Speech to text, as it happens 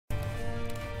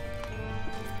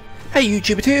Hey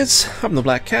YouTubeteers, I'm the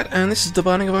Black Cat and this is The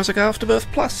Binding of Isaac Afterbirth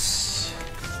Plus.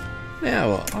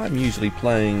 Now, I'm usually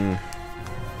playing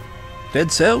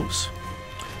Dead Cells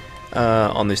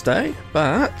on this day,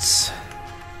 but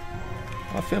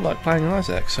I feel like playing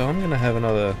Isaac, so I'm going to have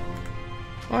another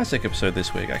Isaac episode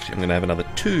this week. Actually, I'm going to have another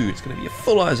two. It's going to be a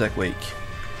full Isaac week.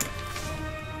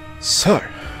 So,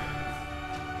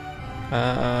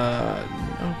 no,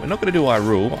 we're not going to do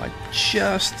Hyrule. I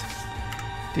just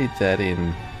did that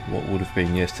in what would have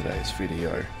been yesterday's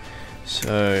video,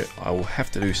 so I will have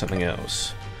to do something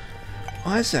else.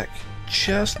 Isaac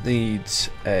just needs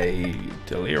a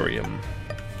delirium,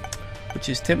 which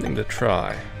is tempting to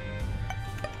try.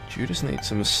 Judas needs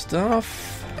some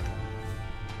stuff.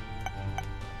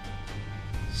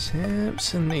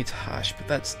 Samson needs hush, but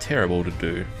that's terrible to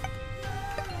do.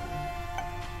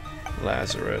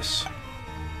 Lazarus.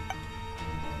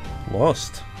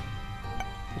 Lost.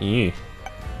 Yeah.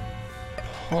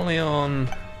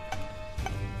 Polion.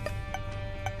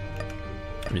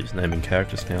 I'm just naming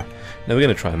characters now. Now we're going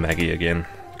to try Maggie again.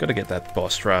 Got to get that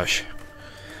boss rush.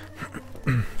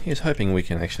 Here's hoping we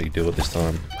can actually do it this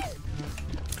time.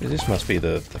 Because this must be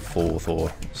the fourth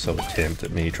or so attempt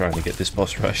at me trying to get this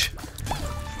boss rush.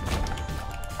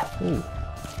 Ooh.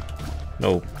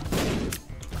 No.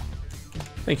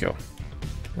 Thank you.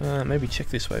 Maybe check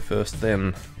this way first,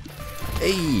 then...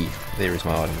 Hey! There is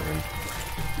my item room.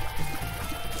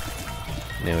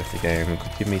 Now if the game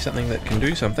could give me something that can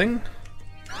do something...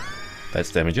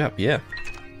 That's damage up, yeah.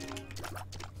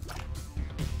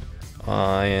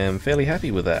 I am fairly happy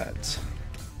with that.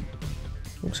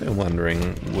 Also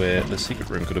wondering where the secret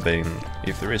room could have been,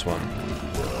 if there is one.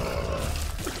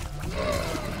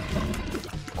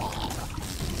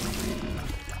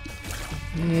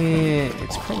 Yeah,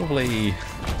 it's probably...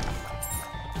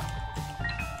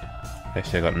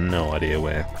 Actually, I got no idea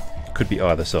where. It could be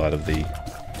either side of the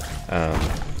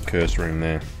curse room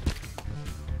there.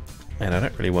 And I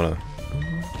don't really want to...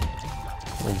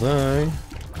 Although...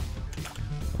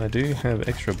 I do have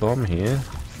extra bomb here.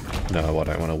 No, I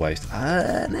don't want to waste...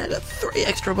 Ah, now I got 3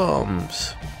 extra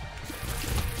bombs!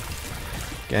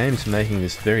 Game's making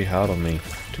this very hard on me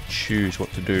to choose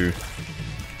what to do.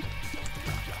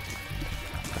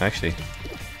 Actually,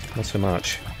 not so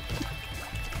much.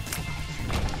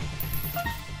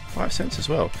 5 cents as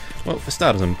well. Well, for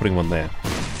starters, I'm putting one there.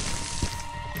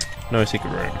 No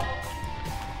secret room.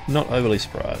 Not overly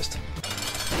surprised.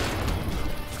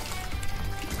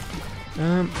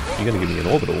 You're going to give me an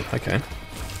orbital, okay.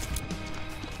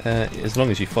 As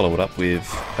long as you follow it up with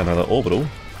another orbital,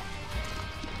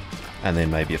 and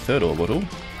then maybe a third orbital,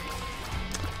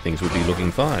 things would be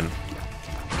looking fine.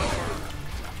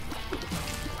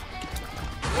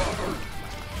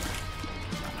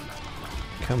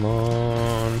 Come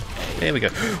on. There we go.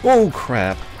 Oh,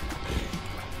 crap.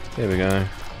 There we go.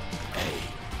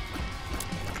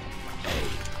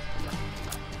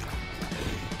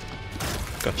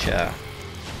 Gotcha.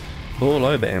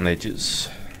 Low bandages.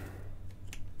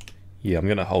 Yeah, I'm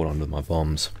gonna hold on to my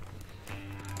bombs.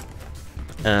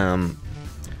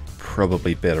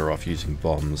 Probably better off using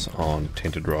bombs on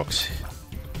tinted rocks.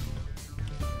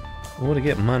 Or to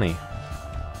get money.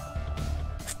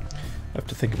 I have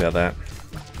to think about that.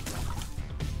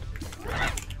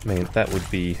 I mean, that would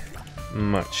be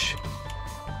much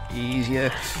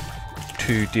easier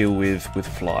to deal with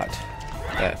flight.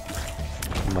 That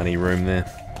money room there.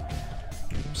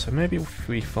 So maybe if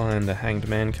we find a Hanged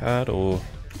Man card, or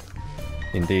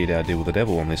indeed our Deal with the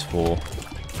Devil on this floor,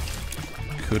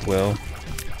 could well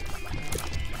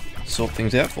sort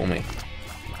things out for me.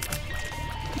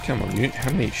 Come on,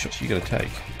 how many shots are you going to take?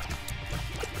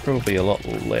 Probably a lot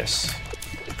less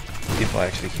if I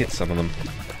actually hit some of them.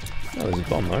 Oh, there's a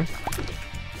bomb though.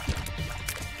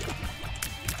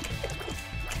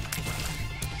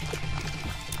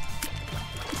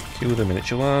 Kill the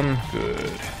miniature one.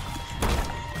 Good.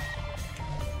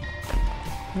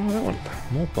 Oh, I don't want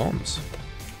more bombs.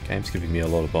 Game's giving me a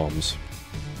lot of bombs.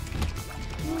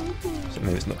 Does that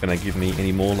mean it's not going to give me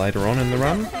any more later on in the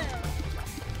run?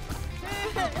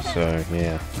 So,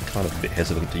 yeah, I'm kind of a bit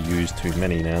hesitant to use too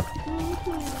many now.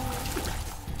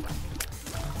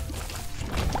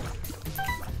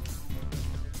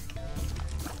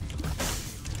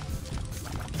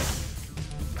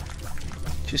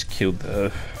 Just killed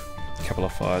the couple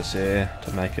of fires there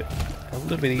to make it a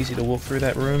little bit easier to walk through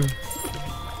that room.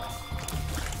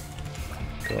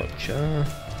 Gotcha.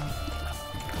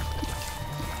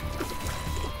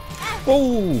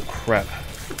 Oh, crap.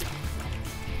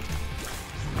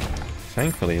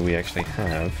 Thankfully, we actually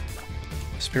have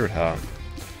a Spirit Heart,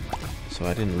 so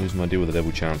I didn't lose my Deal with the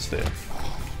Devil chance there.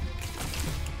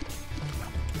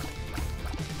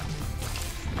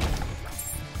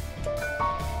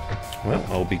 Well,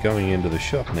 I'll be going into the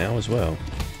shop now as well.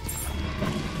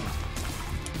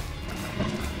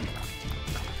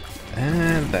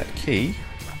 And that key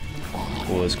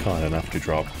was kind enough to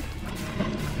drop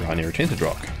right near a tinted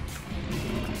rock.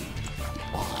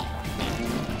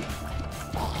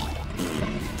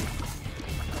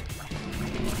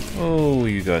 Oh,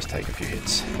 you guys take a few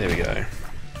hits. There we go.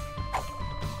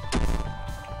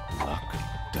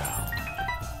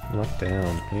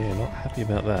 Lockdown. Yeah, not happy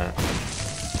about that.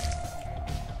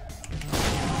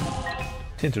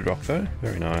 Tinted rock though,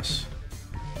 very nice.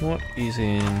 What is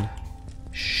in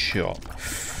shop?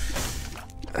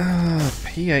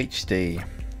 PhD.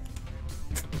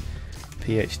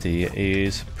 PhD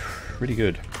is pretty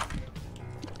good.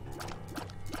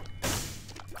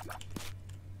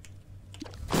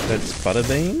 That's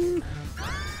butterbean?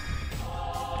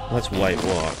 That's white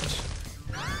what?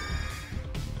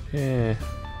 Yeah.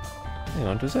 Hang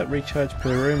on, does that recharge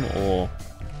per room or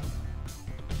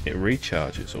it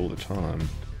recharges all the time?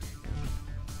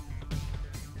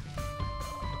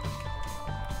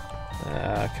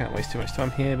 I can't waste too much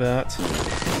time here, but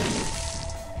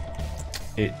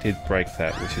it did break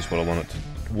that, which is what I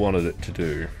wanted it to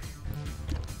do.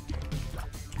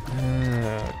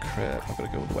 Oh crap, I've got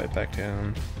to go all the way back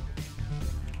down.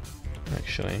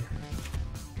 Actually.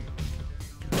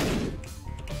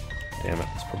 Damn it,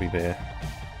 it's probably there.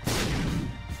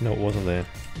 No, it wasn't there.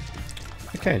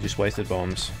 Okay, just wasted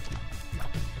bombs.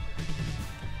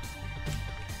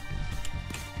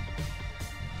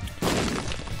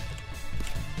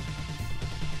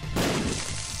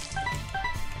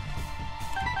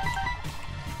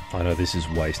 I know this is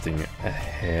wasting a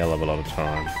hell of a lot of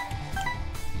time,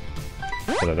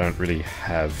 but I don't really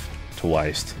have to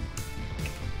waste.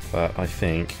 But I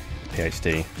think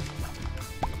PhD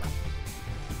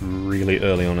really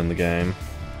early on in the game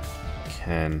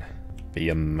can be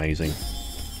amazing.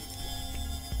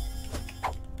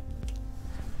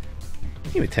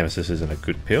 Hematemesis isn't a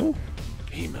good pill.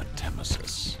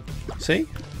 Hematemesis. See?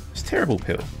 It's a terrible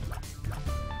pill.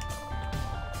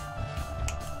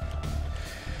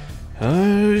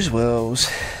 Those wells.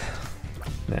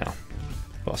 Now,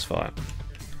 boss fight.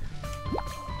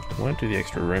 I won't do the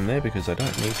extra room there because I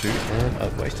don't need to, and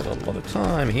I've wasted a lot of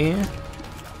time here.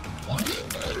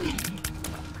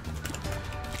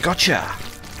 Gotcha!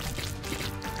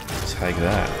 Take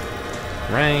that.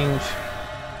 Range.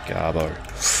 Garbo.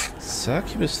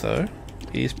 Succubus, though,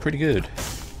 is pretty good.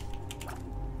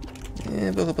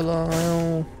 Yeah, Book of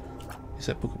Belial. Is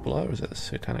that Book of Belial or is that the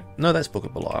Satanic? No, that's Book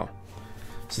of Belial.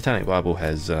 Satanic Bible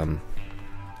has,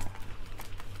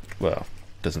 well,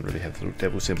 doesn't really have the little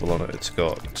devil symbol on it. It's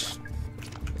got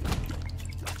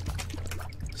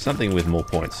something with more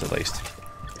points, at least.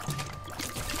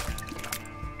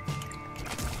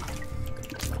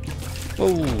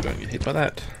 Whoa, don't get hit by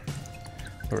that.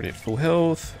 Already at full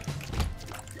health.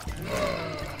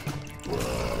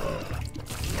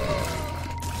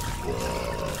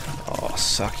 Oh,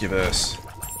 Succubus.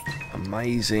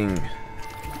 Amazing.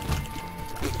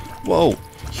 Whoa,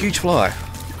 huge fly.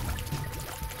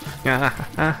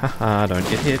 Don't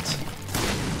get hit.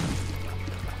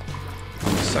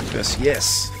 Succubus,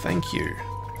 yes, thank you.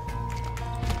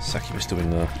 Succubus doing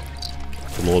the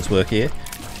Lord's work here.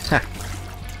 Ha.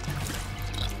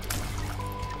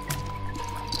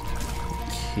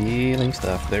 Healing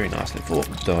stuff very nicely. Oh,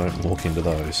 don't walk into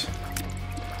those.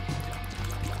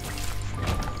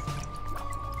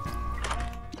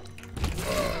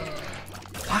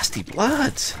 Lusty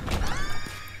Bloods!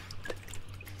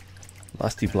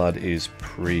 Lusty Blood is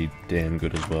pretty damn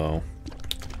good as well.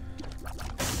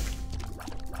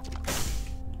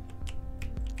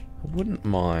 I wouldn't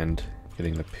mind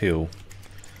getting the pill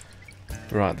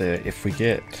right there if we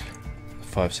get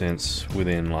 5 cents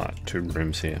within like 2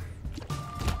 rooms here.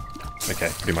 Okay,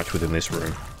 pretty much within this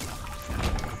room.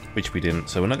 Which we didn't,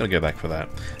 so we're not going to go back for that.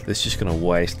 This is just going to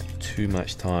waste too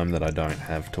much time that I don't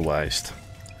have to waste.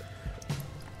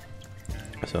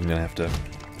 So I'm going to have to...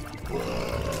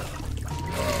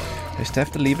 just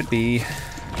have to leave it be.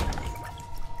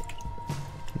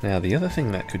 Now the other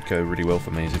thing that could go really well for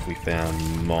me is if we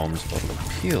found Mom's bottle of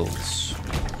pills.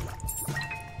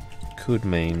 Could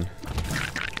mean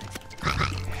a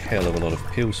hell of a lot of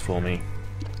pills for me.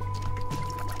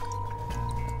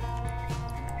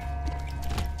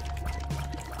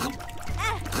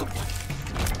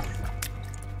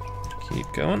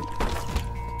 Keep going.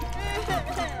 There's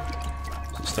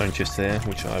a stone chest there,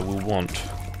 which I will want.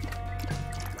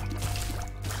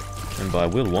 And by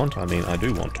will want, I mean I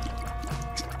do want.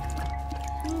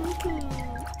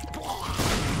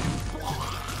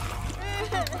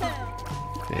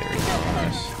 Very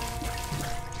nice.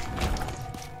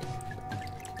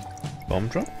 Bomb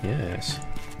drop? Yes.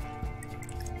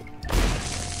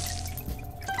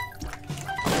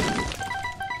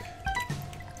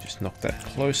 Just knock that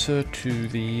closer to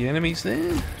the enemies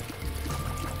there.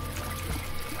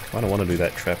 I don't want to do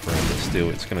that trap round, but still,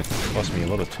 it's going to cost me a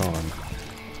lot of time.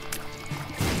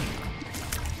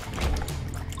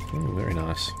 Oh, very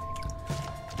nice.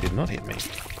 Did not hit me.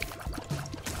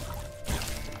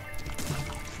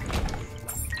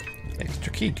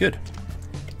 Extra key, good.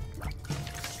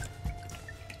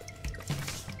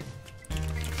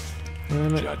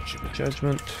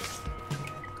 Judgment.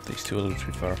 These two are a little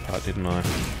too far apart, didn't I?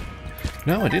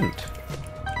 No, I didn't.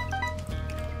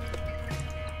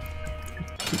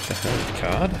 Keep the held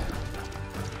card.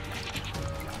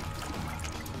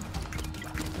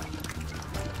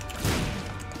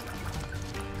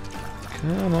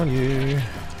 Come on, you.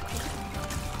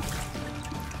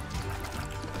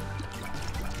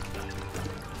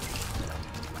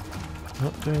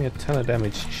 Not doing a ton of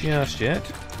damage just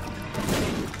yet.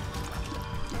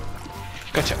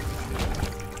 Gotcha.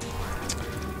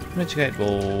 Magic 8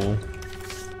 Ball.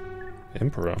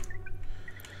 Emperor.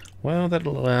 Well,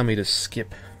 that'll allow me to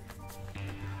skip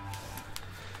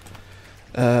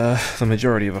the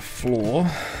majority of a floor.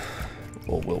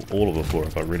 Or, well, all of a floor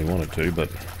if I really wanted to,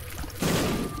 but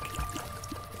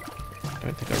I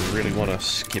don't think I really want to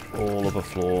skip all of a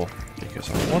floor because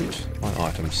I want my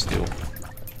items still.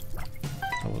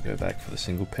 I will go back for the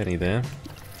single penny there.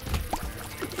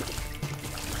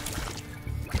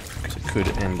 Because it could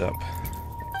end up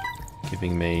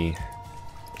giving me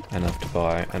enough to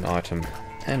buy an item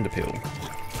and a pill.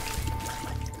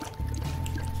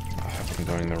 I hope I'm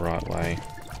going the right way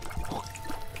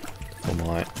for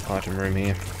my item room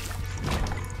here.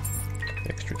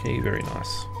 Extra key, very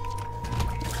nice.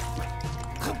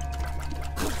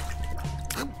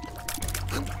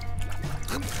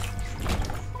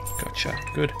 Gotcha,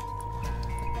 good.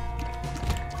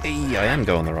 Hey, I am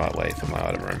going the right way for my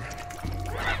item room.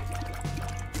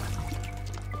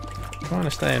 Trying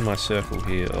to stay in my circle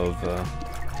here of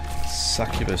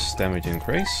succubus damage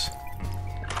increase.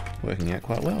 Working out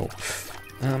quite well.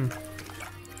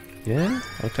 Yeah,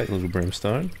 I'll take a little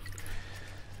brimstone.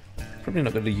 Probably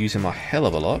not going to use him a hell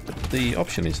of a lot, but the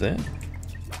option is there.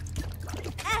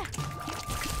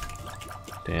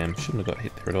 Damn, shouldn't have got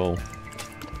hit there at all.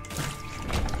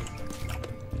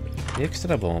 The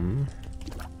extra bomb.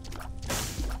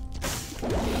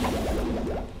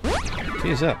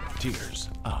 Tears up. Tears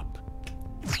up.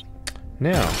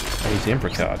 Now, I use the Emperor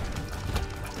card.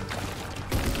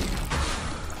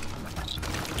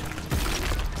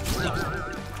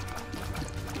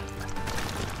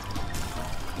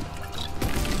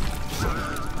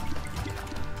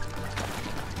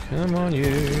 Come on,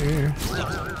 you.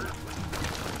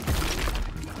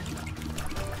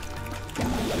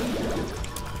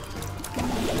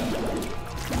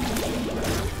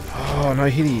 Oh, no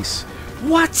hitties.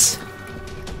 What?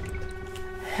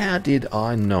 How did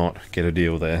I not get a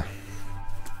deal there?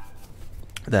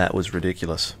 That was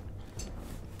ridiculous.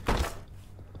 I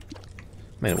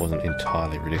mean, it wasn't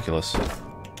entirely ridiculous. Get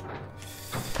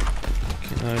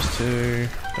those two.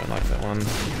 Don't like that one.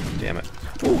 Damn it.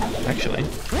 Ooh, actually.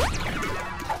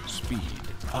 Speed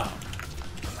up.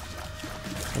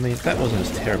 I mean, that wasn't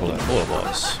as terrible as I thought it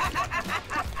was.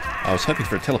 I was hoping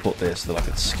for a teleport there so that I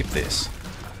could skip this.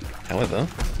 However,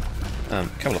 a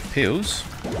couple of pills.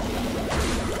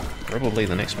 Probably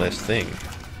the next best thing.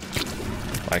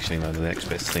 Well, actually, no, the next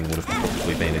best thing would have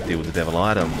probably been to deal with the devil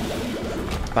item.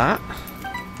 But,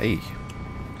 hey,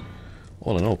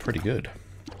 all in all, pretty good.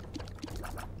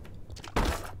 I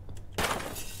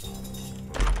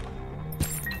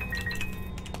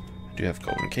do have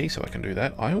golden key, so I can do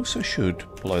that. I also should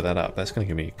blow that up. That's going to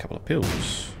give me a couple of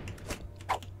pills.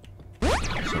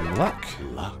 Some luck.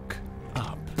 Luck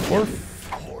up. Orf.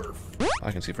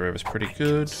 I can see forever's pretty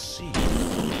good. See.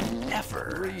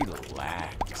 Never.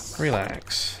 Relax.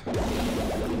 Relax.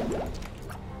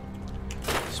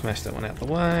 Smash that one out the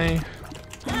way.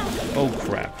 Oh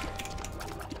crap.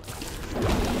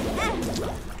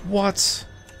 What?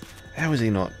 How is he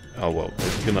not? Oh well,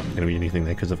 there's not going to be anything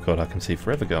there because I've got I can see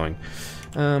forever going.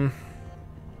 Damn,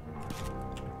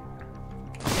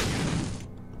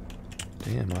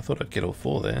 I thought I'd get all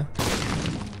four there.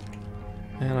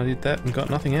 And I did that and got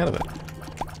nothing out of it.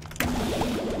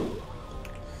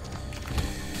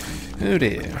 Oh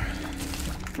dear.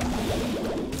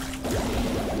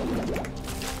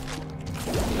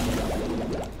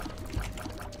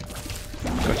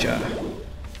 Gotcha.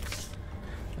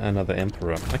 Another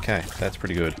Emperor. Okay, that's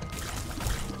pretty good.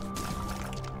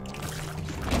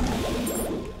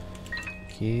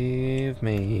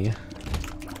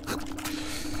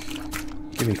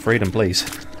 Give me freedom, please.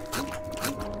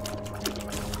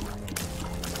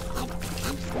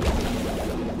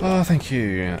 Oh, thank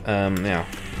you. Now,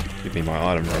 give me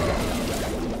my item robot.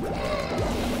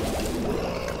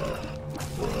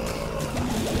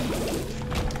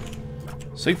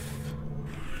 Safe.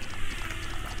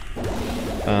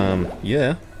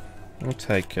 Yeah. I'll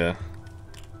take,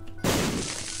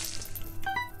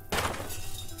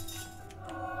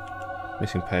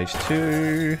 missing page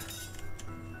 2.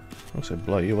 Also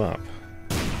blow you up.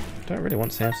 Don't really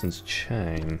want Samson's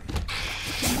chain.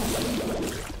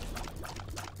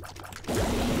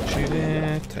 Shoot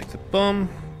there. Take the bomb.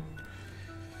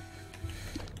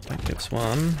 That gets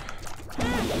one.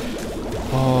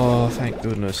 Oh, thank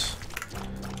goodness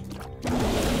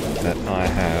that I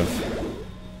have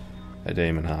a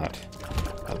demon heart.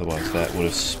 Otherwise that would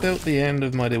have spelt the end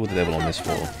of my deal with the devil on this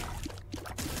floor.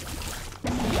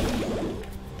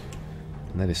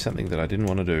 And that is something that I didn't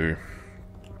want to do.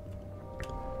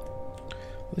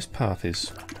 This path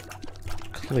is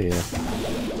clear.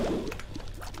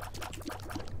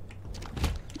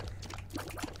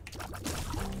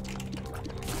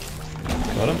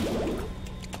 Got him.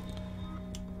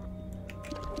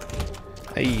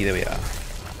 Hey, there we are.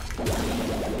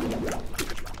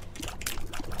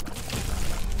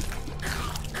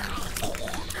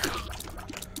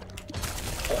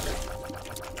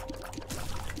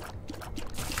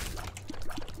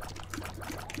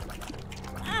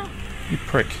 You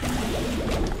prick.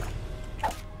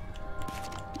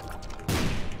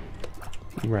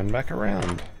 He ran back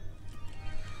around.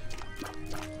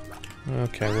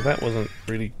 Okay, well that wasn't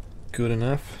really good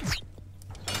enough.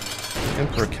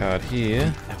 Emperor card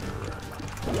here.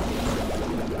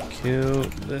 Kill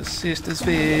the Sister's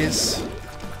Fears.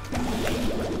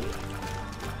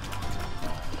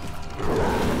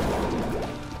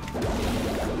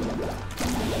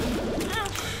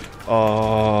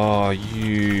 Oh,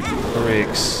 you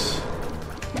pricks.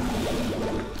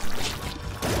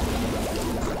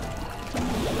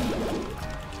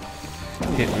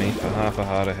 Hit me for half a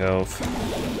heart of health.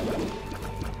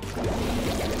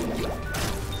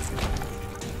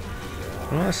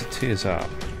 Nice, it tears up.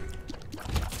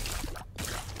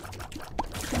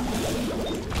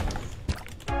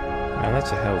 Now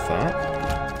that's a health up.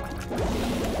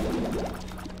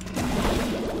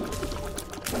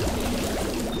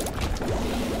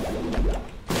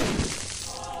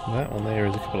 That one there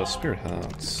is a couple of spirit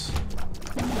hearts.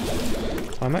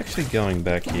 I'm actually going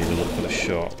back here to look for the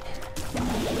shop.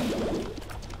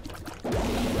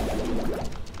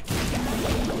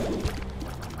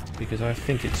 Because I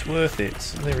think it's worth it.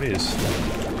 There it is.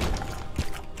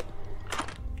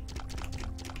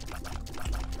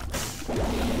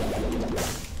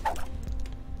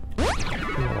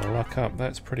 Oh, luck up,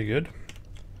 that's pretty good.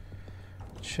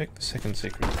 Check the second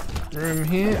secret room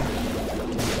here.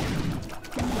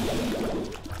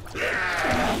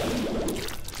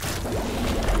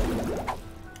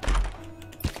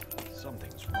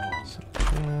 Something's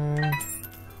wrong.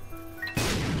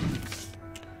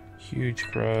 Huge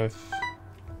growth.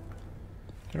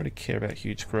 Don't really care about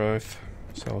huge growth,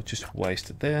 so I'll just waste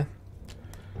it there.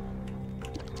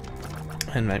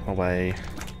 And make my way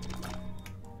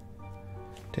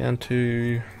down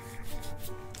to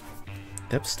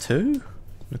Depths 2?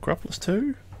 Necropolis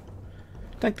 2?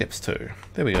 Dank Depths 2.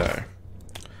 There we go.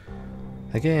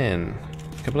 Again,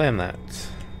 kablam that.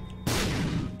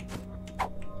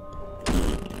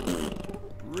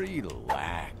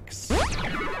 Relax.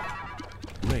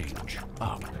 Range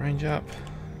up. Range up.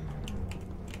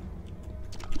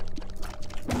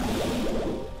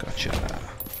 Gotcha.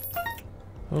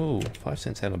 Oh, 5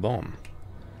 cents out of bomb.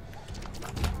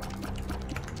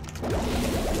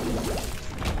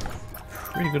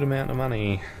 Pretty good amount of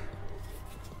money.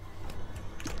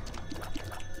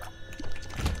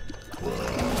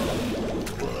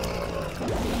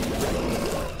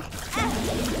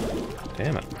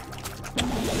 Damn it.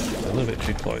 A little bit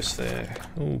too close there.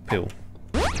 Oh, pill.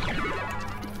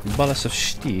 Bolus of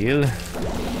steel.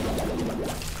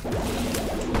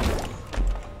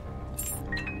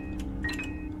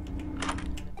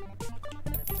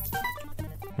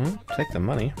 Take the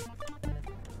money.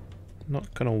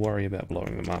 Not gonna worry about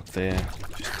blowing them up there.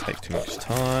 Just take too much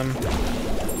time.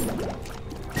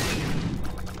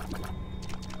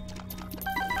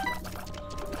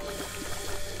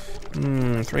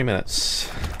 3 minutes.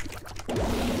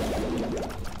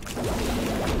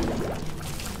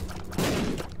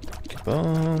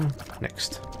 Boom.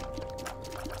 Next.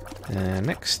 And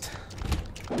next.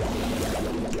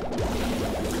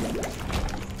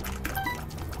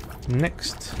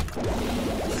 Next.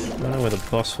 I don't know where the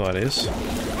boss fight is.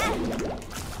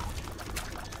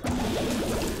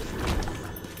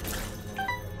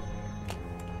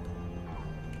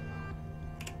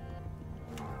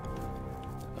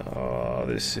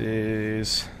 this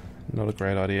is not a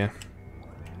great idea.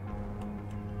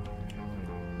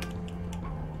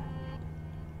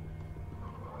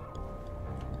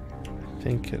 I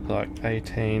think at like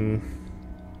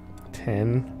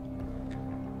 1810,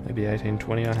 maybe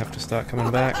 1820, I have to start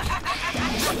coming back.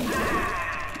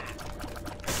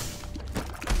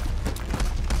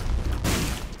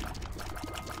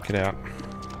 Get out.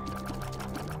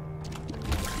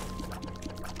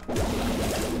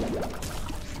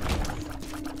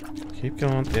 Keep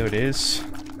going. There it is.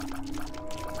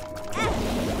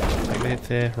 Take a hit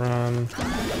there. Run.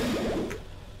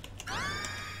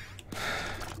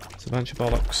 It's a bunch of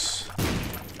bollocks.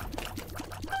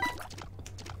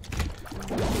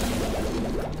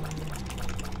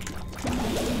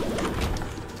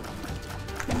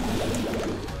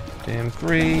 Damn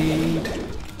greed.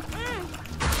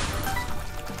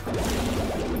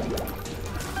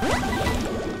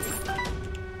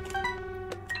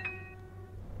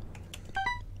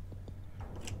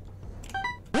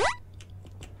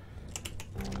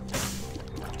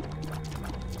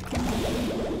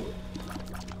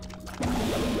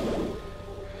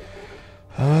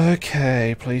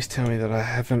 Okay, please tell me that I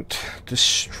haven't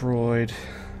destroyed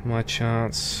my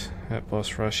chance at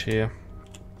boss rush here.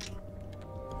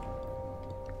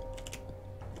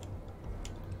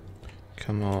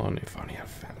 Come on, if only I've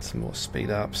found some more speed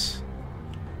ups.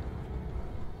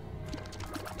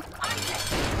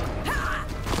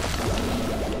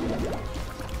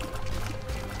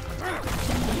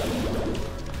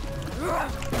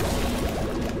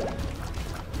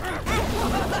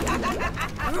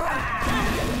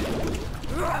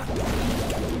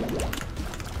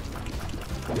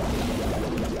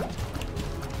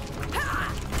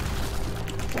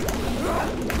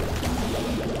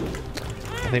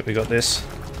 I think we got this.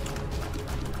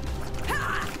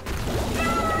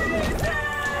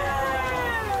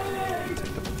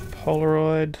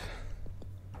 Polaroid.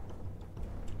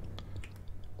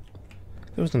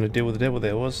 There wasn't a deal with the devil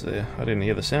there, was there? I didn't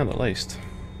hear the sound at least.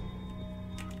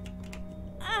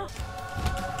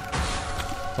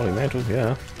 Holy mantle,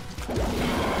 yeah.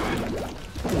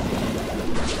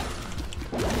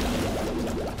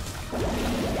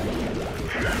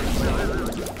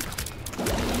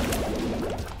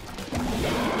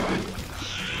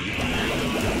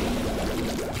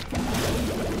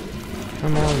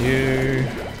 Come on, you.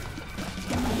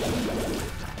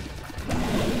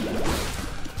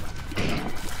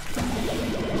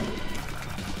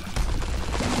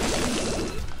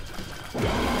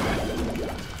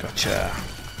 Gotcha.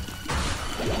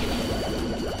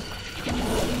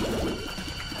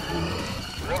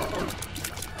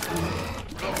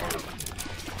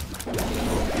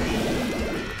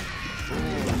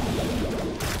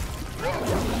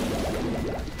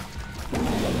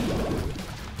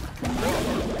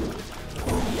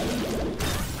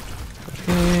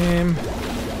 Him.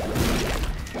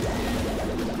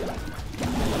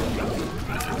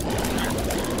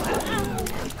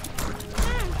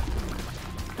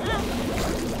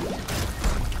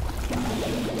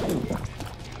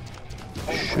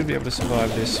 Should be able to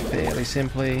survive this fairly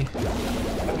simply,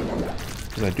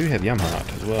 because I do have Yum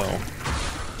Heart as well.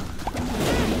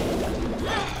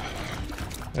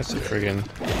 That's a friggin'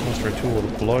 monster tool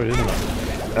of bloat, isn't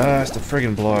it? Ah, it's the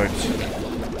friggin' bloat.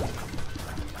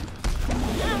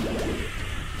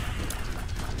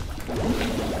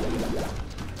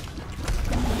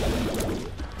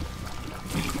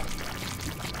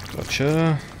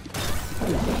 Gotcha.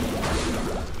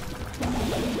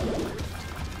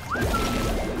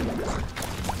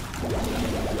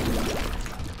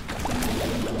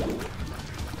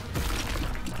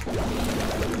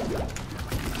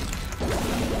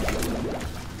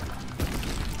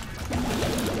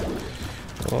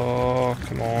 Oh,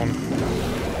 come on.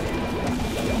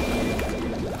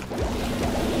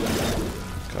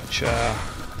 Gotcha.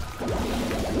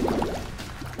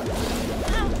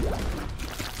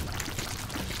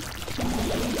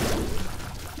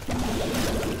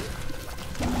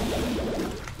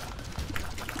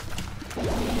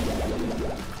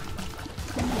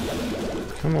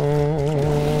 Come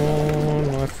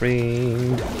on, my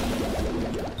friend.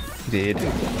 Dead.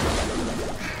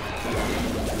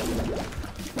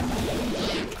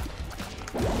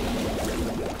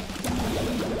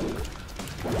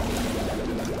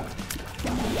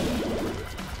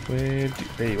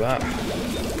 There you are.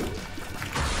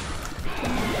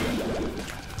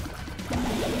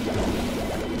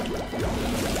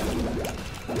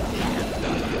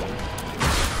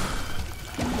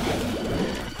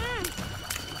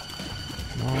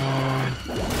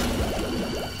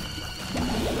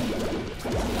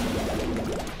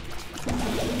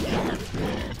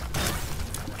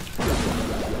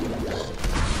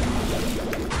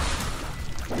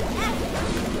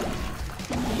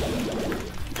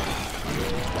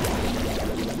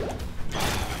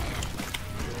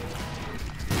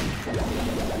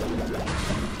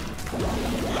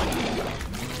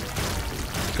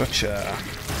 Gotcha.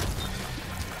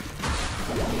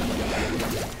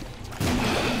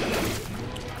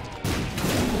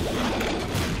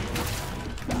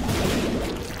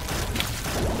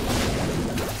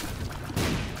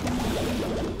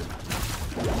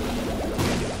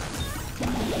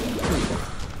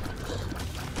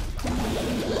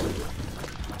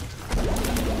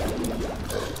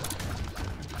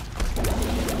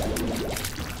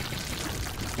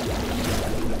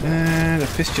 And a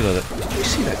fistula. Did you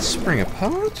see that spring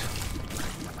apart?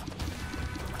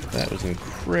 That was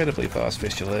incredibly fast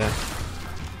fistula there.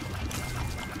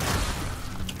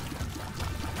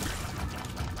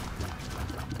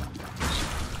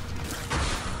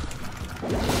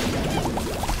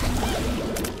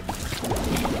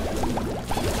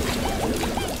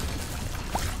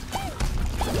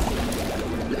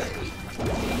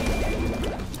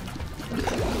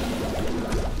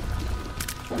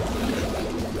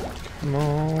 Come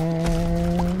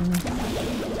on.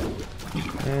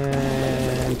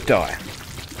 And die.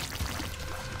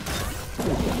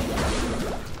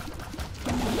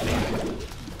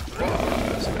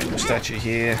 There's an angel statue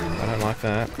here. I don't like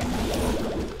that.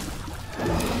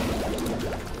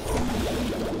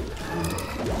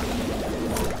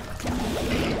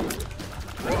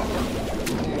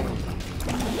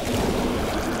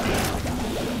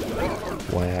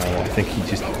 Wow, I think he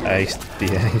just aced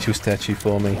the angel statue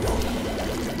for me.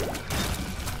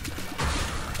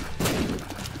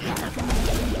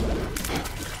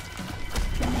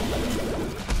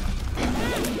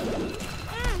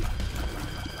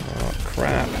 Oh,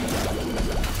 crap.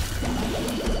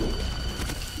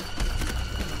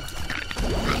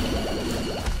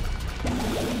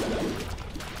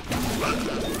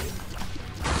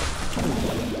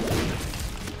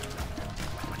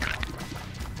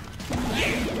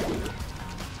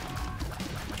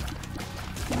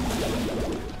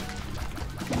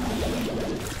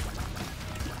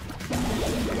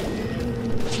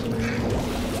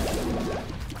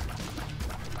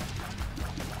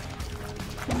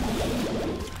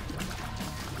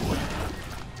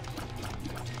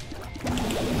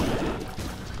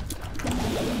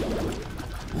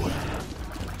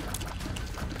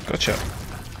 Gotcha.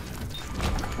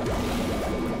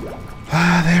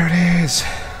 Ah, there it is.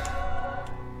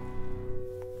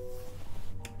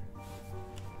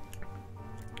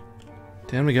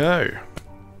 Down we go.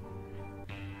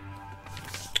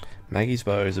 Maggie's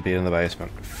bows appeared in the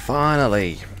basement.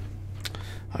 Finally.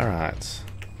 Alright.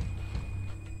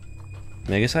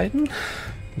 Mega Satan?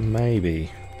 Maybe.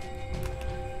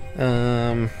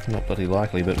 Not bloody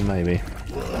likely, but maybe.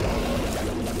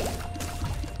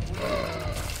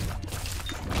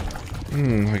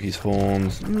 Loki's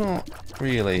horns, not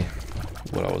really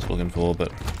what I was looking for,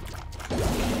 but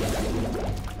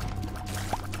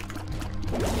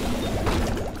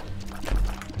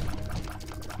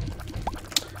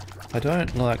I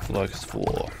don't like the Locust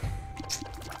 4.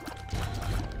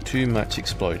 Too much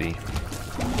explodey.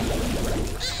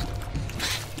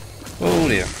 Oh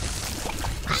dear.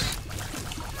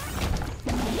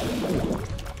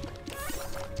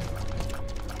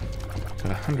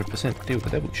 Got 100% deal with the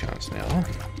devil chance now,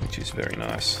 which is very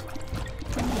nice.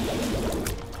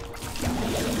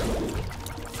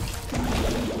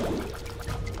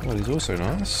 What is also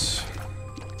nice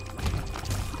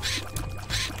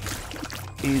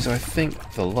is, I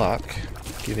think, the luck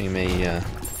giving me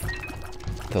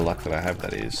the luck that I have,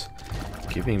 that is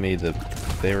giving me the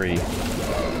very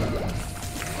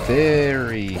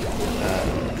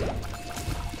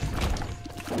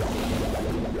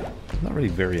not really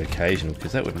very occasional,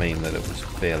 because that would mean that it was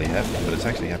barely happening, but it's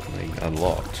actually happening a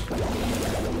lot.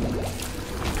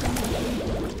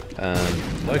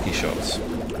 Loki shots.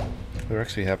 They're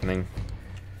actually happening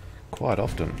quite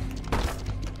often.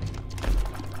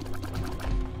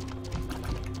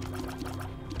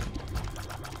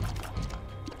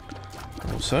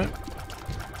 Also,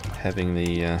 having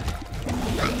the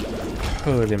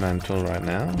holy mantle right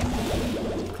now.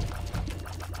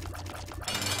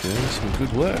 Doing some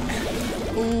good work.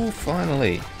 Oh,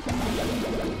 finally.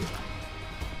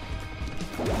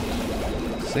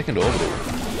 Second orbital.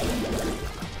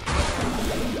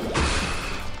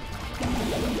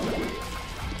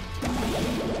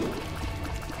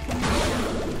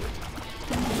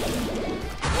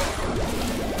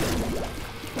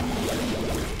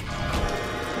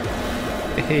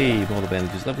 Hey, more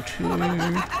bandages, level 2.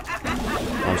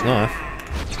 Arm's knife.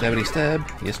 Stabbity stab.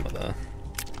 Yes, mother.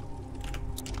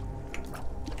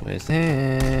 Where's the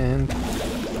hand?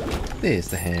 There's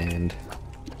the hand.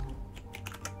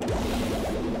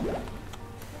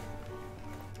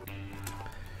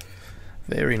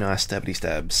 Very nice stabbity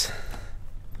stabs.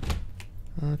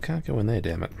 I can't go in there,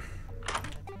 damn it.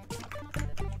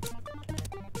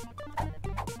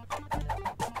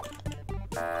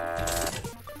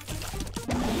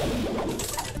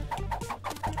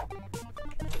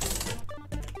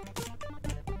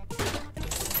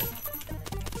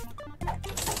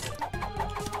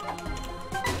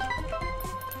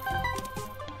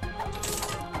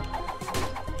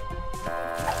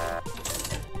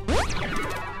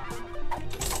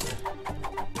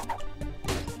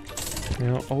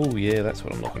 Oh yeah, that's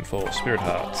what I'm looking for. Spirit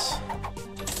hearts.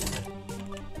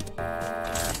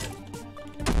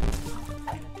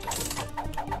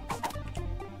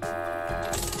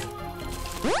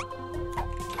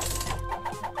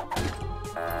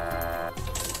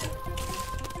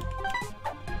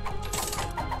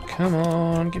 Come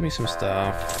on, give me some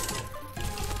stuff.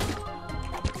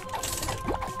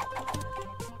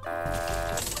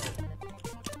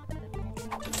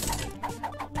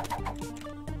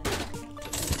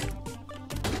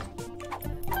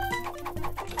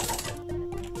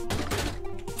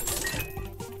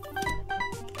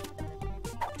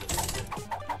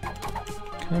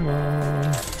 Come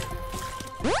on.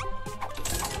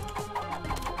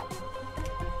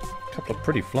 Couple of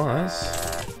pretty flies.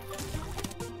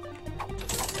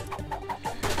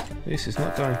 This is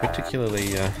not going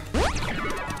particularly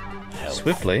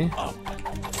swiftly.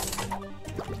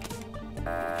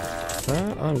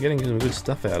 But I'm getting some good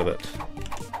stuff out of it.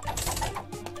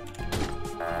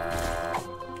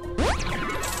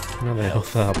 Another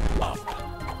health up.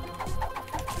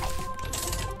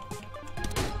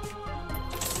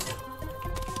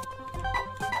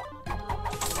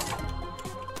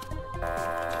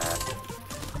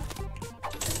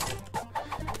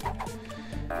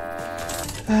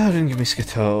 Oh, didn't give me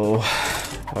Skittle.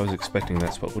 I was expecting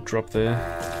that's what would drop there.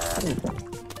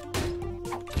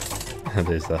 And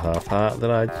there's the half heart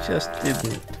that I just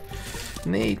didn't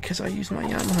need because I used my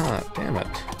yum heart. Damn it.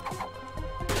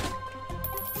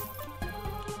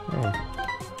 Oh.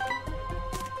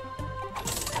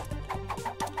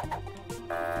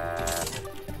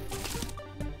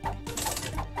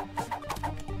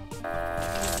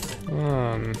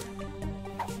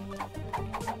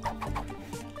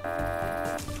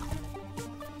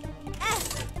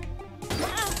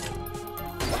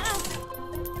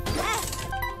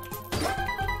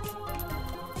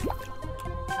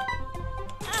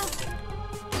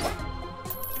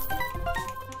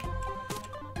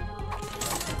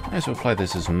 Might as well play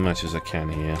this as much as I can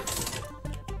here.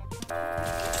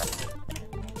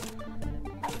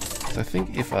 So I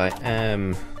think if I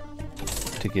am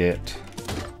to get...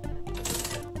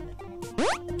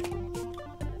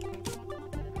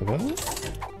 Well?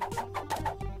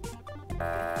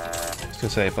 I was going to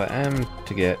say, if I am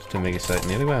to get to Mega Satan,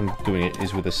 the only way I'm doing it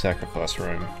is with a sacrifice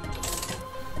room.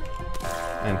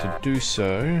 And to do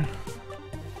so,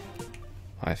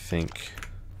 I think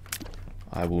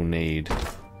I will need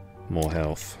more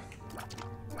health.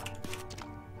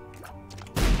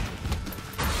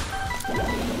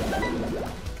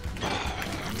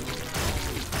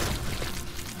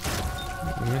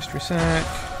 Mystery sack.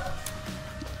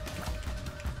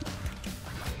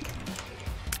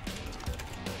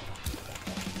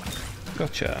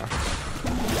 Gotcha.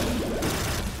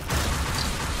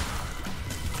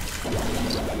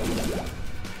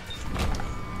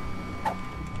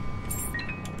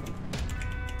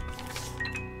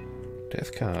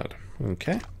 Death card.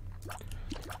 Okay.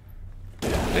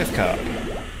 Death card.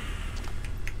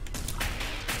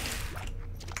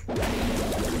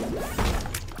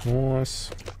 Nice.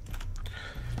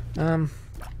 I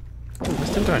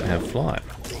still don't have flight.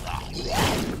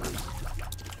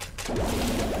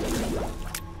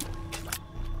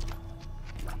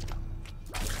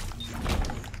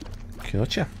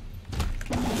 Gotcha.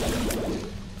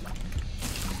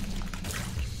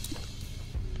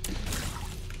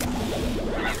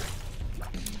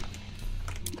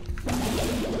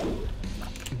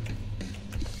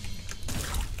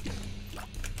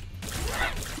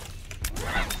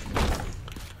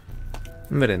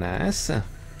 Very nice.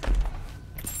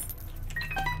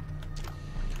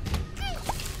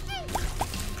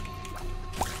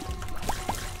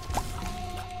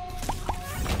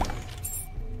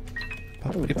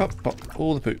 Poppity pop pop,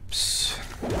 all the poops.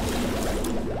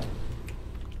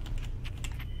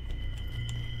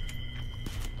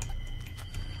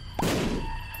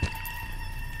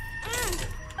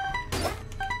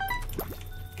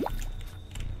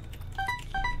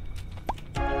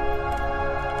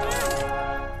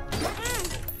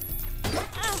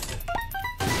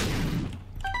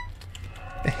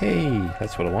 Hey,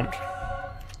 that's what I want.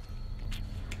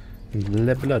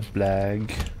 The blood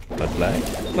bag. Blood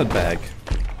bag? Blood bag.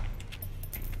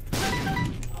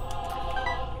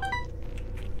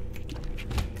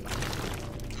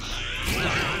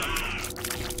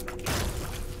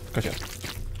 Gotcha.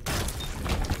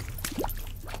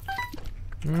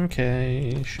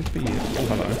 Okay, should be it. Oh,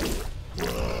 hello.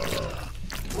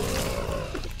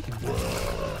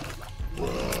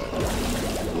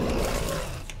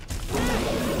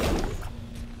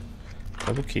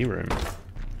 Double key room.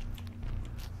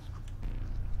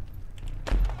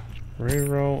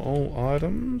 Reroll all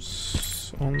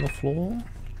items on the floor,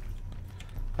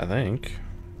 I think.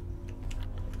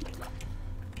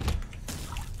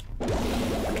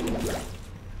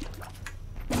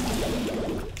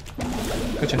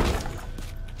 Gotcha.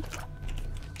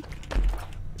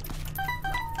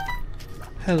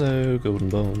 Hello, golden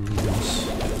bombs.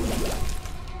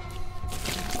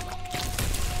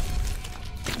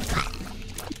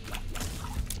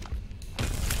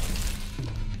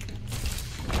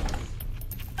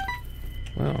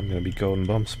 Well, I'm gonna be golden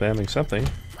bomb spamming something,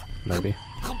 maybe.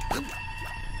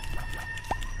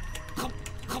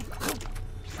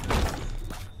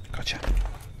 Gotcha.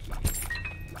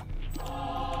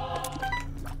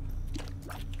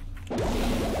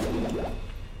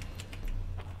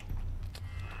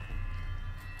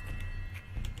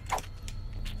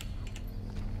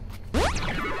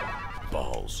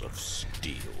 Balls of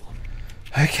steel.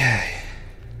 Okay.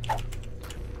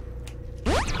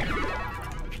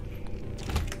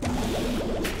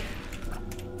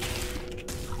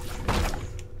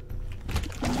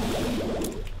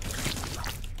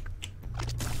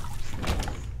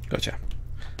 Gotcha.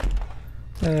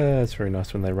 It's very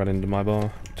nice when they run into my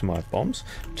bombs,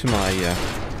 to my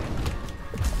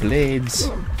blades.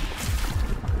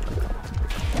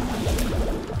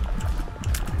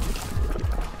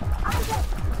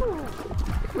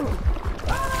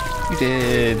 You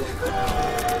did.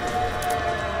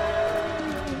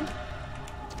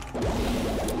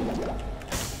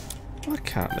 I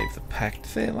can't leave the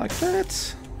pact there like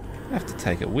that. I have to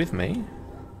take it with me.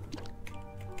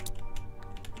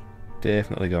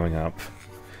 Definitely going up.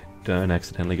 Don't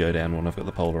accidentally go down when I've got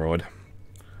the Polaroid.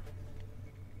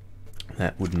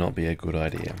 That would not be a good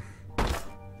idea.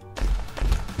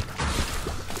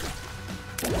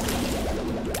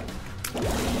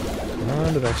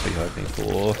 Kind of actually hoping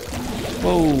for...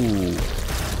 Whoa!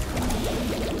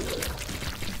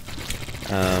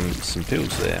 Some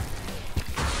pills there.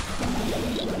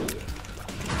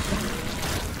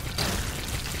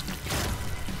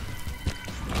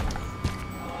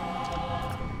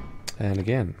 And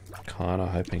again, kind of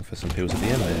hoping for some pills at the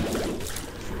end there.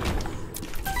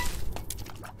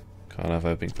 Kind of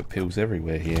hoping for pills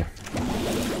everywhere here.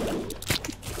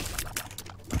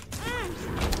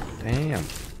 Damn.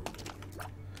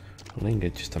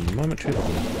 Lingered just a moment too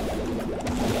long.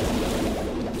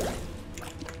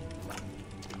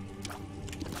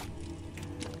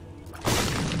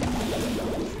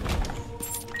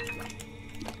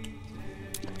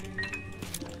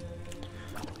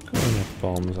 Got enough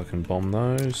bombs, I can bomb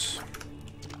those.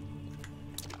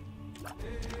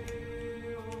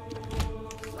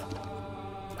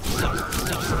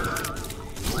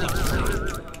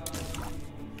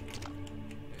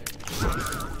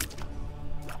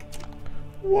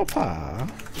 Whoppa!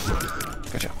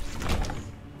 Gotcha.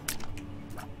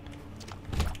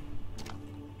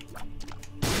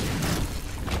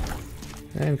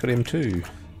 And got him too.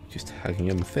 Just hugging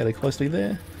him fairly closely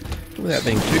there, without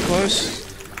being too close.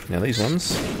 Now these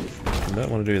ones, I don't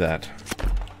want to do that.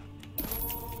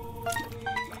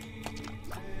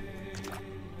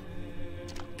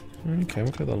 Okay,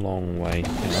 we'll go the long way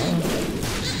here.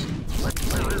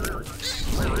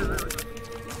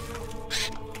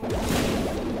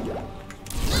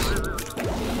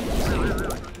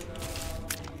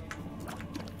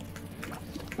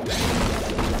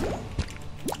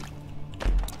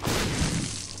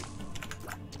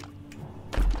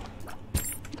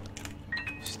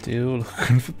 Still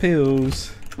looking for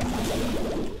pills.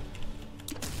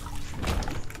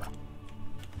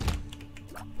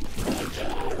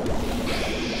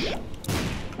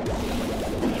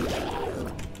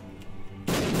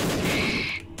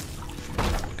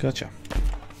 Gotcha.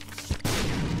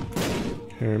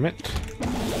 Hermit.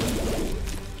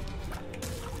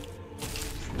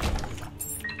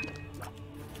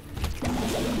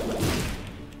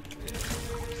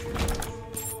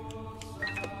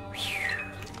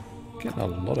 Getting a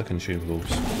lot of consumables.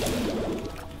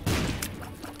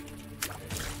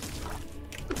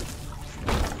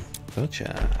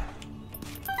 Gotcha.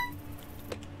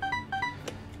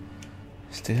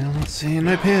 Still not seeing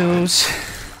no pills.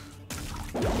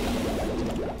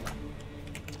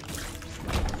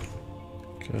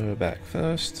 Go back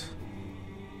first.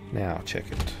 Now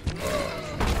check it.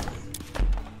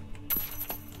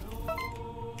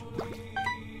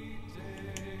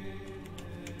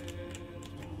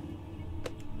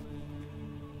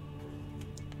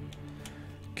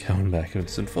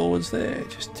 backwards and forwards there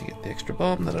just to get the extra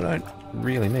bomb that I don't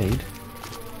really need.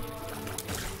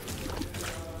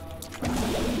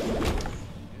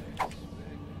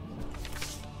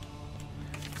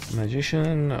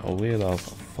 Magician, a Wheel of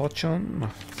Fortune.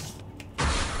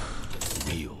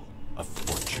 Wheel of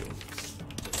Fortune.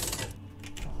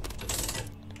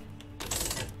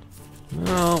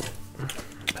 Oh,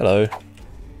 hello.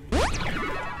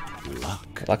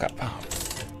 Luck. Luck up.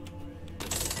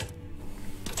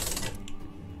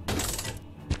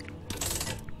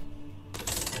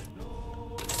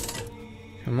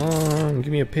 Come on,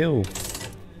 give me a pill.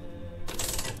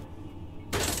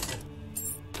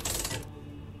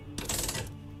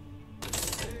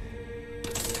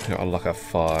 Got a luck of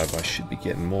 5. I should be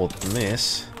getting more than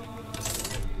this.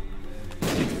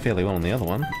 Did fairly well on the other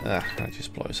one. Ah, that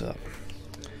just blows up.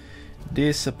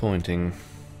 Disappointing.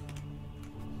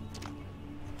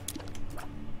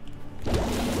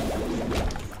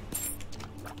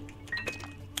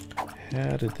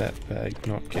 How did that bag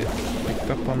not get picked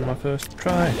up on my first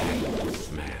try?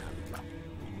 Man.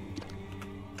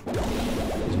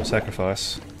 Here's my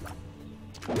sacrifice.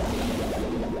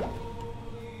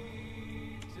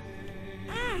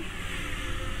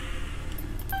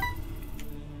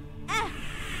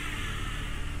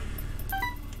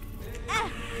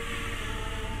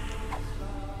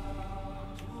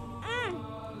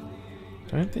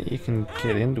 I don't think you can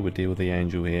get into a deal with the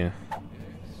angel here.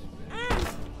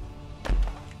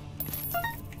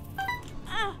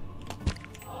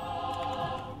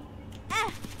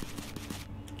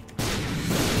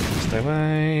 Stay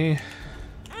away.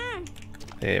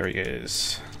 There he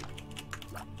is.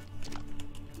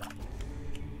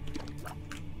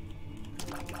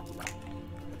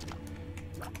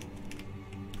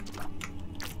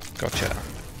 Gotcha.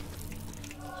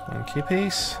 One key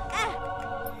piece.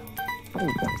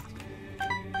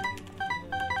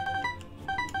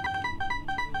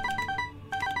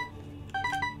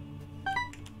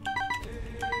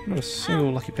 Not a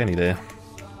single lucky penny there.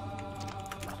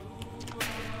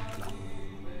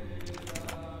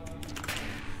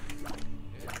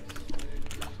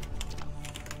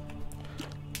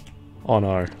 Oh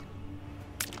no.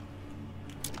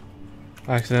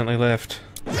 I accidentally left.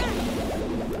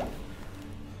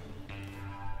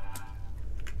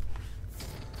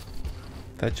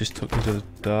 That just took me to the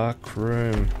dark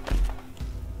room.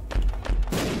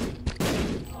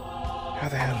 How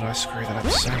the hell did I screw that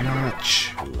up so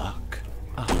much? Luck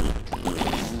up.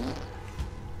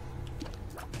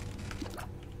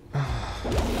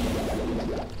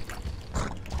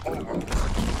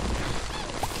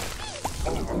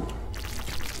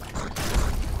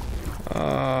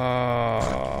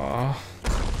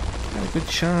 Had a good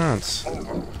chance.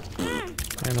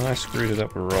 And I screwed it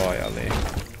up royally.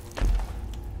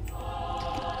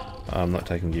 I'm not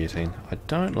taking guillotine. I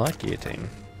don't like guillotine.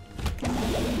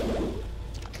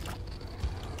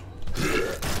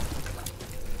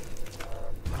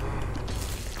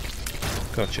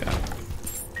 Gotcha.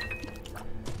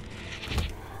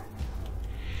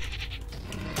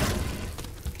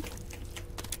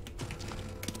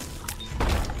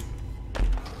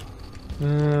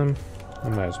 I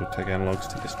might as well take analogue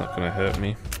stick, it's not going to hurt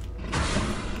me.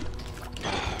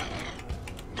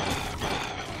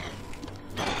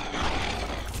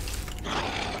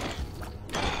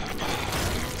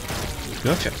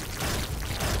 Gotcha.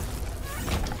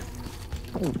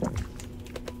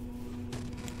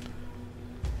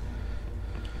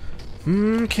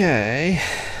 Okay.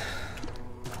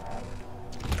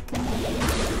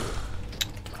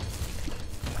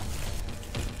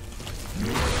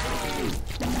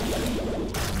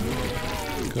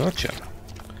 Gotcha.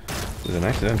 There's an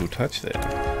accidental touch there.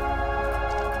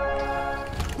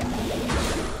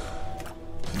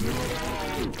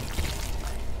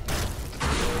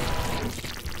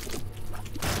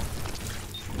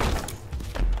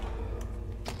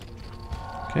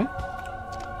 Okay.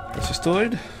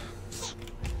 Restored.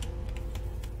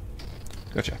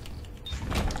 Gotcha.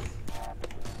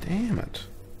 Damn it.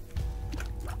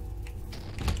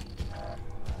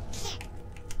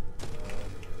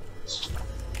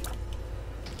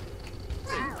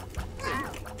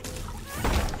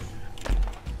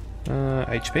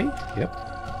 HP? Yep.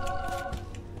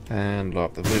 And blow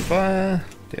up the blue fire.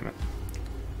 Damn it.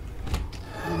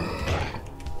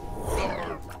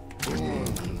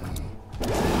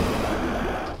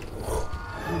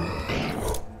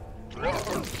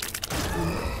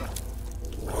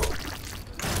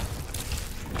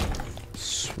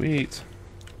 Sweet.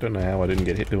 Don't know how I didn't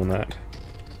get hit doing that.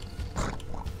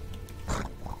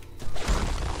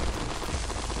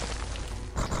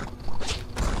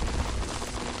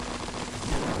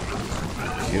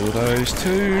 Kill those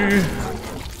two.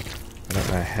 I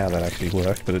don't know how that actually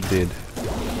worked, but it did.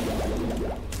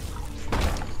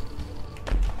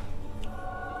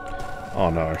 Oh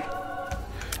no.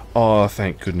 Oh,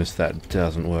 thank goodness that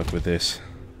doesn't work with this.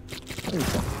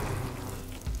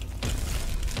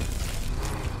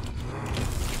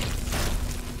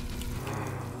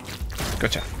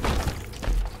 Gotcha.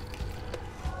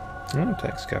 Oh,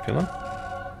 take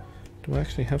scapula. Do I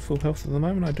actually have full health at the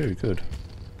moment? I do, good.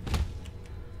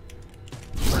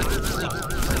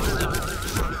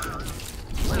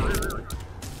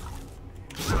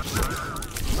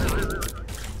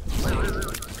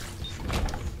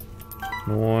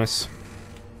 Nice.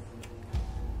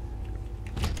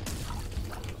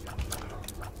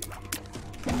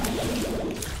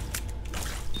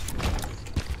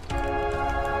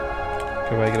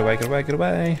 Get away, get away, get away, get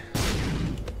away.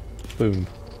 Boom.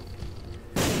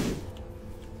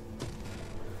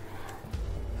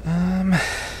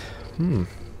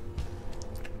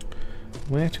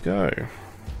 Where to go?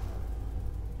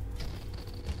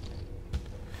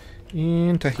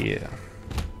 Into here.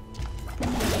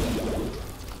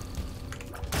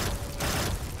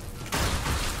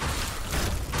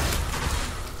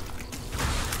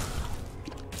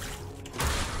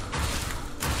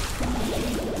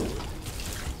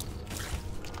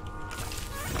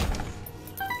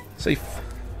 Safe.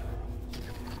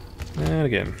 And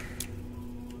again.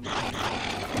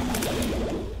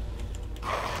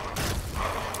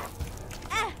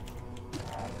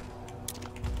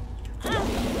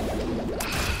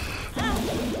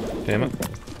 Damn it.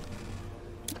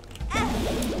 How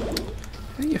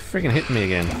are you freaking hitting me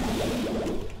again?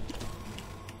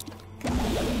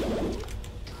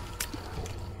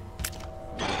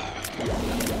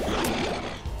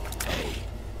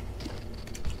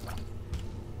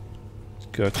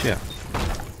 Gotcha.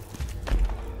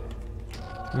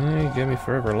 You gave me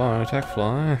forever long attack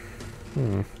fly.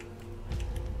 And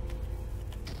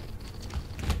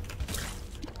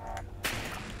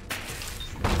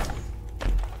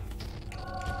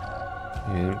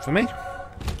for me.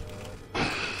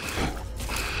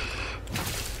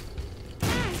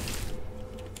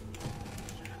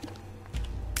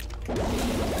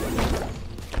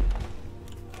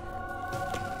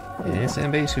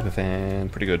 SMB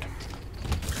Superfan, pretty good.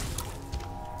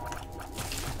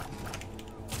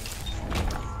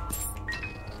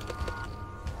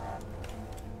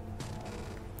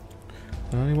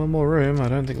 Only one more room. I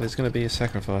don't think there's going to be a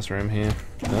sacrifice room here.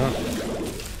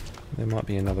 Oh, there might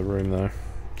be another room though.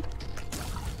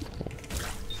 Well,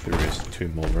 there is 2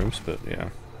 more rooms, but yeah.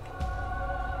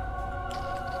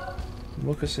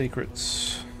 Book of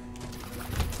Secrets.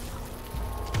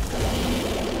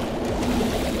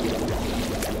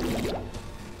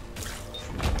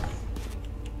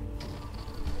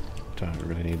 Don't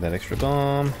really need that extra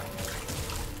bomb.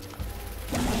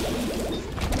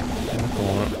 In the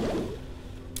corner.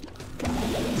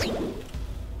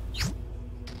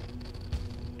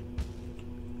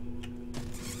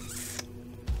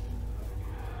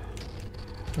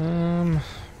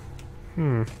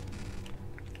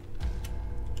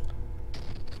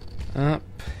 Up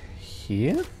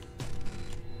here?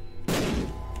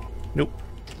 Nope.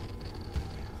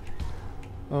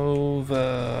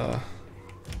 Over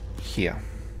here.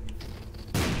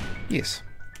 Yes.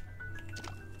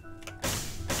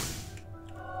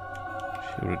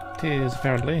 Shielded tears,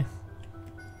 apparently.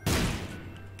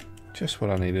 Just what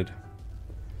I needed.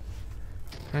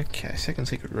 Okay, second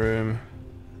secret room.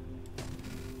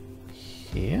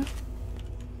 Here?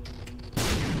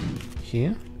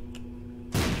 Here?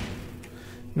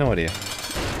 No idea.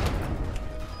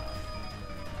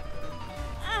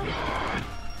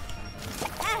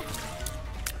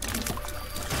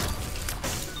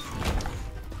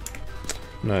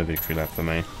 No victory lap for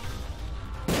me.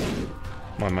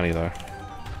 My money though.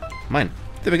 Mine.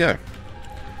 There we go.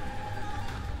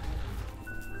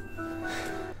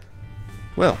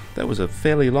 Well, that was a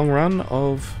fairly long run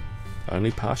of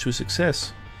only partial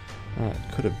success.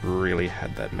 Could have really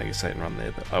had that Mega Satan run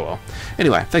there, but oh well.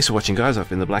 Anyway, thanks for watching guys. I've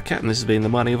been the Black Cat and this has been the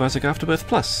Mining of Isaac Afterbirth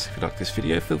Plus. If you like this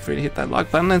video, feel free to hit that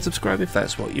like button and subscribe if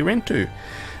that's what you're into.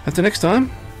 Until next time,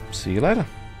 see you later.